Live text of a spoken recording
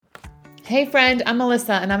Hey friend, I'm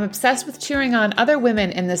Melissa and I'm obsessed with cheering on other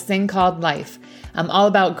women in this thing called life. I'm all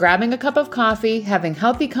about grabbing a cup of coffee, having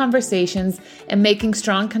healthy conversations, and making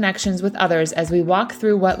strong connections with others as we walk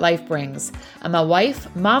through what life brings. I'm a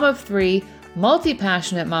wife, mom of 3,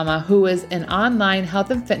 multi-passionate mama who is an online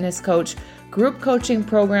health and fitness coach, group coaching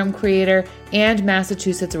program creator, and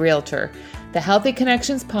Massachusetts realtor. The Healthy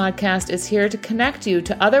Connections podcast is here to connect you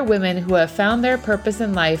to other women who have found their purpose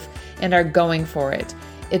in life and are going for it.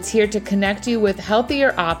 It's here to connect you with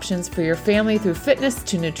healthier options for your family through fitness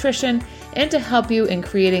to nutrition and to help you in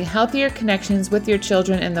creating healthier connections with your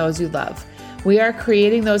children and those you love. We are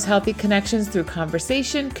creating those healthy connections through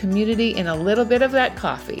conversation, community, and a little bit of that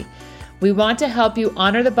coffee. We want to help you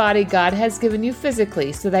honor the body God has given you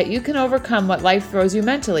physically so that you can overcome what life throws you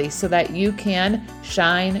mentally so that you can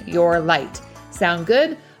shine your light. Sound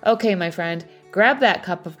good? Okay, my friend, grab that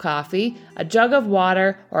cup of coffee, a jug of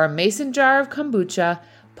water, or a mason jar of kombucha.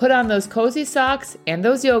 Put on those cozy socks and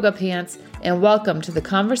those yoga pants, and welcome to the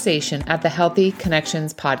conversation at the Healthy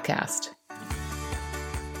Connections podcast.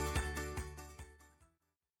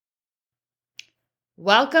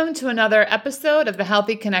 Welcome to another episode of the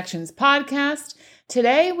Healthy Connections podcast.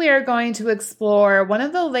 Today we are going to explore one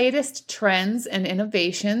of the latest trends and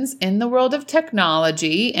innovations in the world of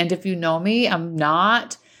technology. And if you know me, I'm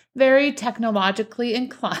not very technologically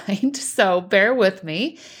inclined, so bear with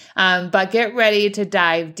me. But get ready to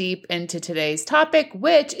dive deep into today's topic,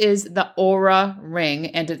 which is the Oura ring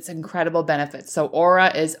and its incredible benefits. So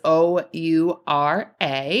Oura is O-U-R-A.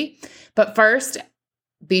 But first,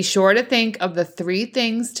 be sure to think of the 3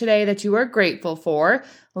 things today that you are grateful for.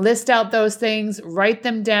 List out those things, write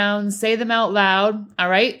them down, say them out loud. All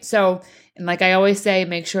right. So, and like I always say,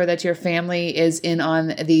 make sure that your family is in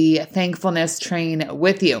on the thankfulness train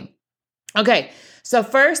with you. Okay. So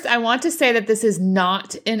first, I want to say that this is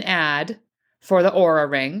not an ad for the Oura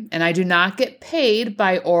ring, and I do not get paid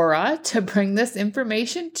by Oura to bring this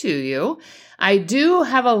information to you. I do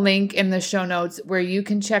have a link in the show notes where you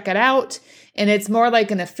can check it out, and it's more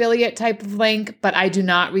like an affiliate type of link, but I do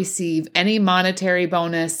not receive any monetary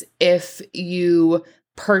bonus if you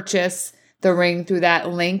purchase the ring through that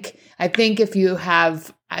link. I think if you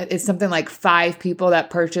have, it's something like 5 people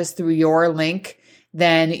that purchase through your link,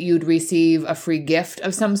 then you'd receive a free gift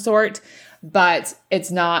of some sort, but it's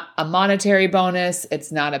not a monetary bonus.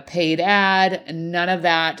 It's not a paid ad, none of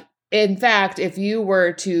that. In fact, if you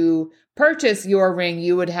were to purchase your ring,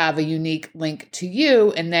 you would have a unique link to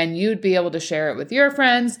you, and then you'd be able to share it with your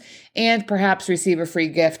friends and perhaps receive a free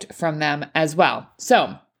gift from them as well.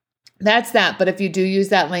 So that's that. But if you do use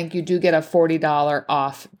that link, you do get a $40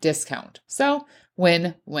 off discount. So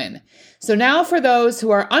win-win. So now for those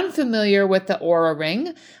who are unfamiliar with the Oura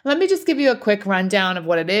ring, let me just give you a quick rundown of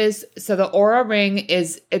what it is. So the Oura ring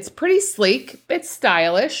it's pretty sleek. It's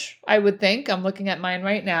stylish, I would think. I'm looking at mine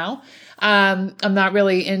right now. I'm not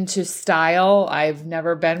really into style. I've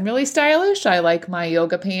never been really stylish. I like my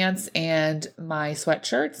yoga pants and my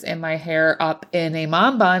sweatshirts and my hair up in a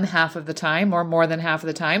mom bun half of the time or more than half of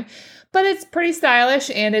the time. But it's pretty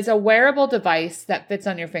stylish and it's a wearable device that fits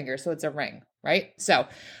on your finger. So it's a ring, right? So,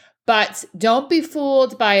 but don't be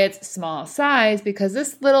fooled by its small size because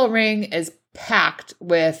this little ring is packed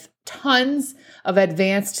with tons of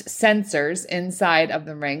advanced sensors inside of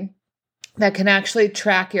the ring that can actually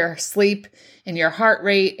track your sleep and your heart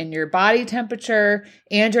rate and your body temperature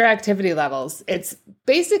and your activity levels. It's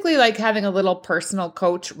basically like having a little personal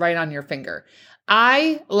coach right on your finger.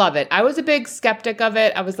 I love it. I was a big skeptic of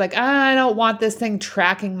it. I was like, I don't want this thing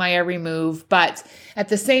tracking my every move. But at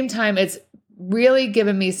the same time, it's really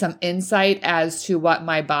given me some insight as to what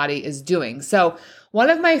my body is doing. So one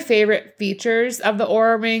of my favorite features of the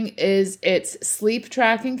Oura ring is its sleep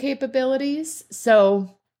tracking capabilities.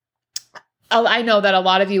 So I know that a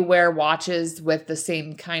lot of you wear watches with the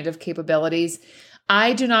same kind of capabilities.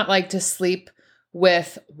 I do not like to sleep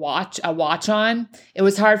with a watch on. It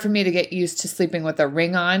was hard for me to get used to sleeping with a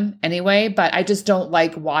ring on anyway, but I just don't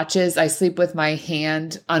like watches. I sleep with my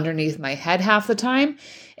hand underneath my head half the time,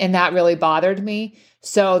 and that really bothered me.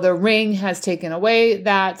 So the ring has taken away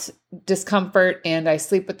that discomfort, and I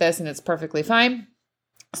sleep with this and it's perfectly fine.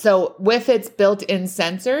 So with its built-in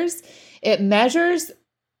sensors, it measures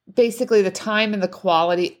basically the time and the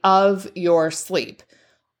quality of your sleep.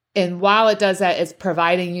 And while it does that, it's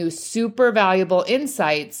providing you super valuable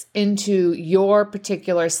insights into your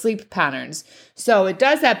particular sleep patterns. So it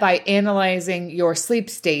does that by analyzing your sleep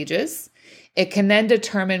stages. It can then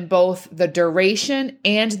determine both the duration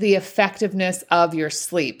and the effectiveness of your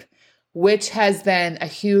sleep, which has been a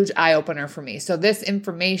huge eye-opener for me. So this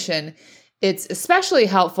information It's especially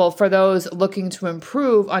helpful for those looking to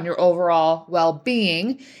improve on your overall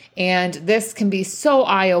well-being. And this can be so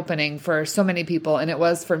eye-opening for so many people, and it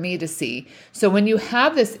was for me to see. So when you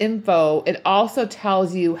have this info, it also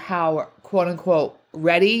tells you how, quote unquote,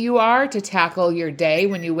 ready you are to tackle your day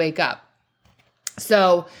when you wake up.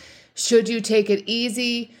 So should you take it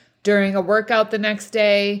easy during a workout the next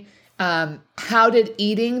day? How did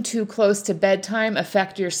eating too close to bedtime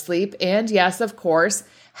affect your sleep? And yes, of course,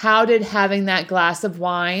 how did having that glass of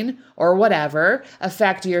wine or whatever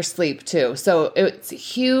affect your sleep too? So it's a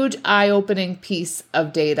huge eye-opening piece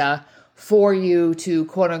of data for you to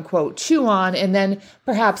quote unquote chew on and then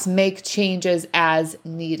perhaps make changes as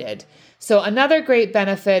needed. So another great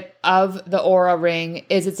benefit of the Oura Ring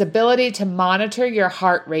is its ability to monitor your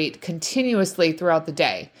heart rate continuously throughout the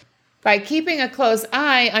day. By keeping a close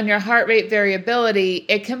eye on your heart rate variability,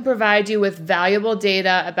 it can provide you with valuable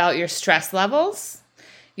data about your stress levels,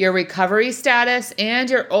 your recovery status, and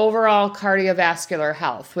your overall cardiovascular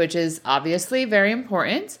health, which is obviously very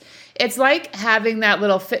important. It's like having that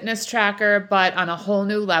little fitness tracker, but on a whole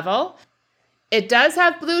new level. It does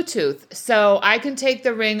have Bluetooth, so I can take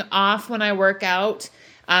the ring off when I work out.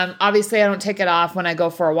 Obviously, I don't take it off when I go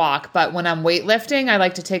for a walk, but when I'm weightlifting, I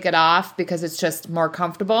like to take it off because it's just more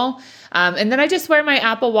comfortable. And then I just wear my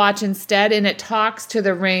Apple Watch instead, and it talks to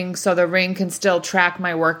the ring so the ring can still track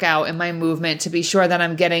my workout and my movement to be sure that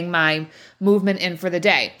I'm getting my movement in for the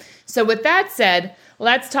day. So with that said,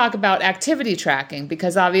 let's talk about activity tracking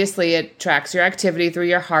because obviously it tracks your activity through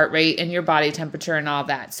your heart rate and your body temperature and all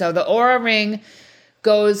that. So the Oura Ring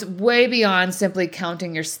goes way beyond simply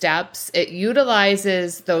counting your steps. It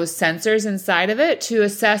utilizes those sensors inside of it to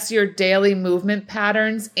assess your daily movement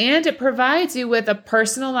patterns, and it provides you with a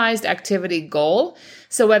personalized activity goal.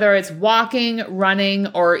 So whether it's walking, running,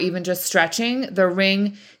 or even just stretching, the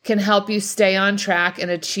ring can help you stay on track and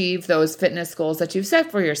achieve those fitness goals that you've set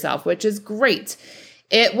for yourself, which is great.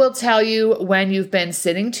 It will tell you when you've been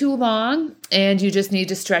sitting too long and you just need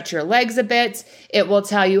to stretch your legs a bit. It will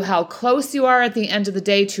tell you how close you are at the end of the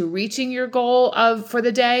day to reaching your goal for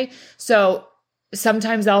the day. So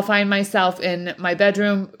sometimes I'll find myself in my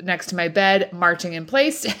bedroom next to my bed, marching in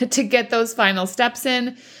place to get those final steps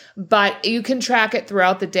in. But you can track it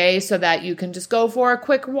throughout the day so that you can just go for a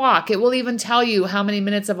quick walk. It will even tell you how many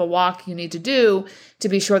minutes of a walk you need to do to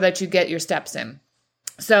be sure that you get your steps in.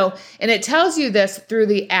 So, and it tells you this through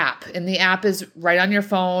the app, and the app is right on your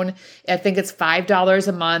phone. I think it's $5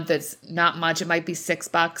 a month. It's not much. It might be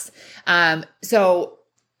 $6. So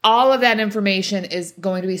all of that information is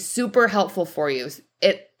going to be super helpful for you.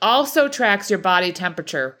 It also tracks your body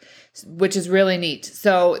temperature, which is really neat.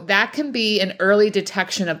 So that can be an early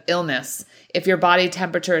detection of illness if your body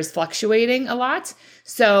temperature is fluctuating a lot.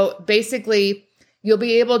 So basically, you'll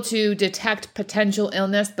be able to detect potential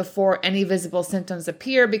illness before any visible symptoms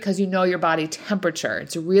appear because you know your body temperature.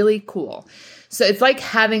 It's really cool. So it's like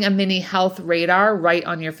having a mini health radar right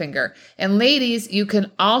on your finger. And ladies, you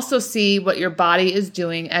can also see what your body is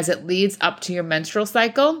doing as it leads up to your menstrual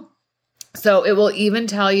cycle. So it will even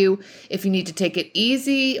tell you if you need to take it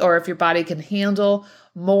easy or if your body can handle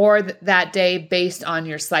more that day based on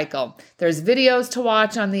your cycle. There's videos to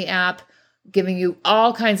watch on the app, giving you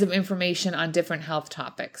all kinds of information on different health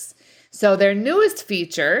topics. So their newest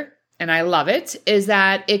feature, and I love it, is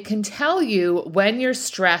that it can tell you when you're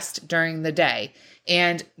stressed during the day.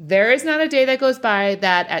 And there is not a day that goes by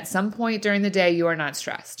that at some point during the day you are not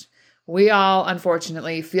stressed. We all,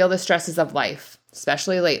 unfortunately, feel the stresses of life,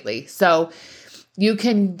 especially lately. So you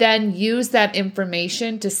can then use that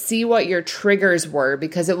information to see what your triggers were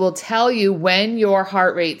because it will tell you when your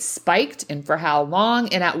heart rate spiked and for how long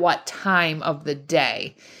and at what time of the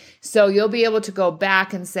day. So you'll be able to go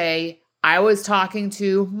back and say, I was talking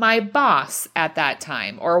to my boss at that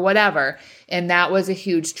time or whatever, and that was a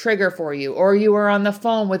huge trigger for you. Or you were on the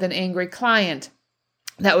phone with an angry client.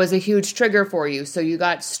 That was a huge trigger for you, so you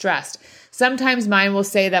got stressed. Sometimes mine will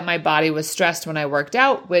say that my body was stressed when I worked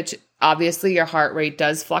out, which obviously your heart rate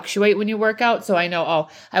does fluctuate when you work out. So I know,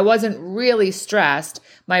 I wasn't really stressed.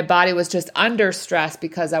 My body was just under stress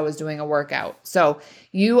because I was doing a workout. So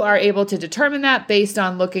you are able to determine that based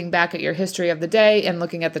on looking back at your history of the day and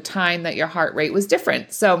looking at the time that your heart rate was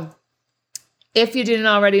different. So if you didn't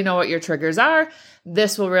already know what your triggers are,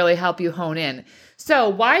 this will really help you hone in. So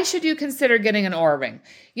why should you consider getting an Oura ring?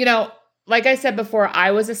 Like I said before,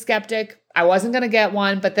 I was a skeptic. I wasn't going to get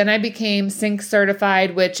one, but then I became Sync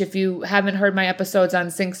certified, which if you haven't heard my episodes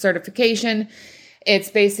on Sync certification, it's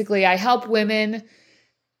basically I help women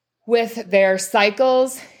with their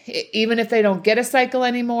cycles. Even if they don't get a cycle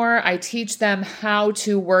anymore, I teach them how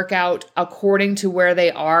to work out according to where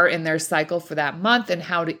they are in their cycle for that month and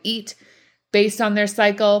how to eat based on their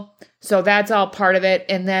cycle. So that's all part of it.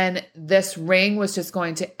 And then this ring was just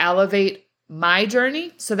going to elevate my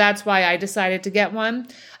journey. So that's why I decided to get one.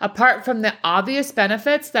 Apart from the obvious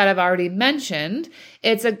benefits that I've already mentioned,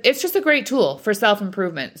 it's just a great tool for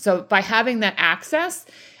self-improvement. So by having that access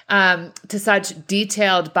to such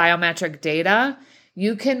detailed biometric data,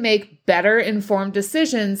 you can make better informed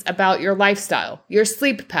decisions about your lifestyle, your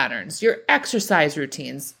sleep patterns, your exercise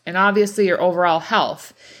routines, and obviously your overall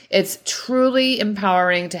health. It's truly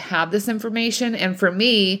empowering to have this information. And for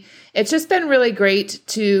me, it's just been really great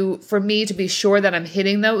for me to be sure that I'm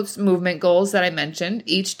hitting those movement goals that I mentioned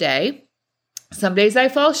each day. Some days I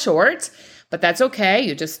fall short, but that's okay.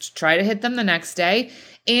 You just try to hit them the next day.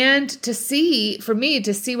 And for me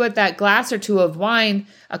to see what that glass or two of wine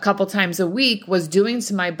a couple times a week was doing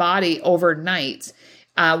to my body overnight.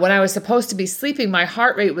 When I was supposed to be sleeping, my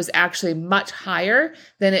heart rate was actually much higher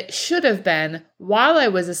than it should have been while I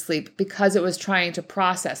was asleep because it was trying to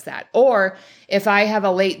process that. Or if I have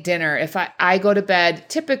a late dinner, if I go to bed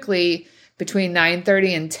typically between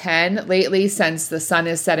 9:30 and 10 lately, since the sun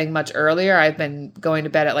is setting much earlier, I've been going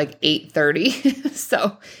to bed at like 8:30,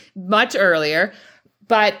 so much earlier.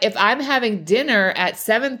 But if I'm having dinner at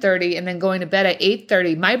 7:30 and then going to bed at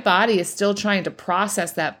 8:30, my body is still trying to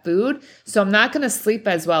process that food. So I'm not going to sleep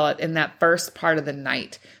as well in that first part of the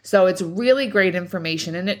night. So it's really great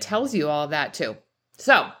information, and it tells you all of that too.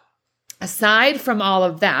 So aside from all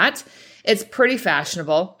of that, it's pretty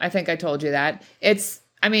fashionable. I think I told you that.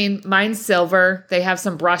 Mine's silver. They have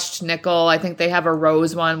some brushed nickel. I think they have a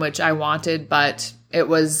rose one, which I wanted, but it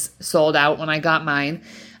was sold out when I got mine.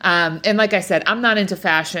 And like I said, I'm not into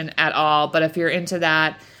fashion at all, but if you're into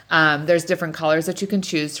that, there's different colors that you can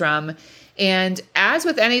choose from. And as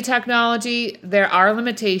with any technology, there are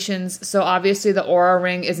limitations. So obviously the Oura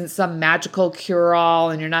Ring isn't some magical cure-all,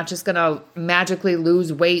 and you're not just going to magically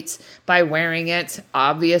lose weight by wearing it.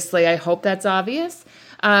 Obviously, I hope that's obvious.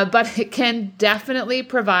 But it can definitely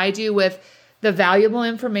provide you with the valuable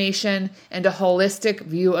information and a holistic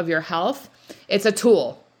view of your health. It's a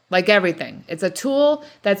tool. Like everything, it's a tool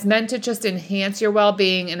that's meant to just enhance your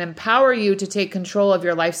well-being and empower you to take control of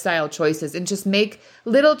your lifestyle choices and just make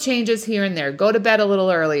little changes here and there. Go to bed a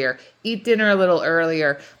little earlier, eat dinner a little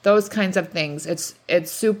earlier, those kinds of things.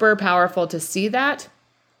 It's super powerful to see that.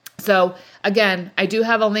 So again, I do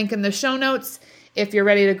have a link in the show notes. If you're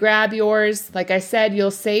ready to grab yours, like I said,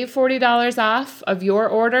 you'll save $40 off of your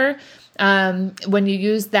order when you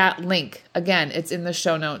use that link. Again, it's in the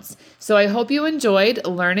show notes. So I hope you enjoyed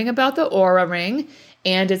learning about the Oura Ring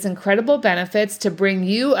and its incredible benefits to bring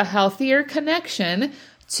you a healthier connection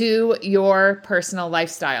to your personal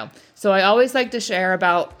lifestyle. So I always like to share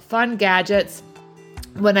about fun gadgets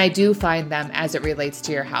when I do find them as it relates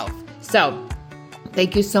to your health. So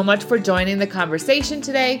thank you so much for joining the conversation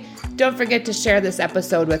today. Don't forget to share this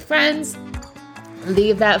episode with friends.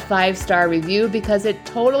 Leave that 5-star review because it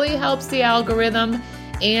totally helps the algorithm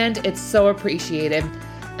and it's so appreciated.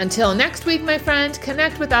 Until next week, my friend,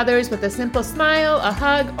 connect with others with a simple smile, a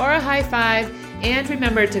hug, or a high five. And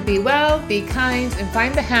remember to be well, be kind, and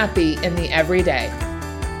find the happy in the everyday.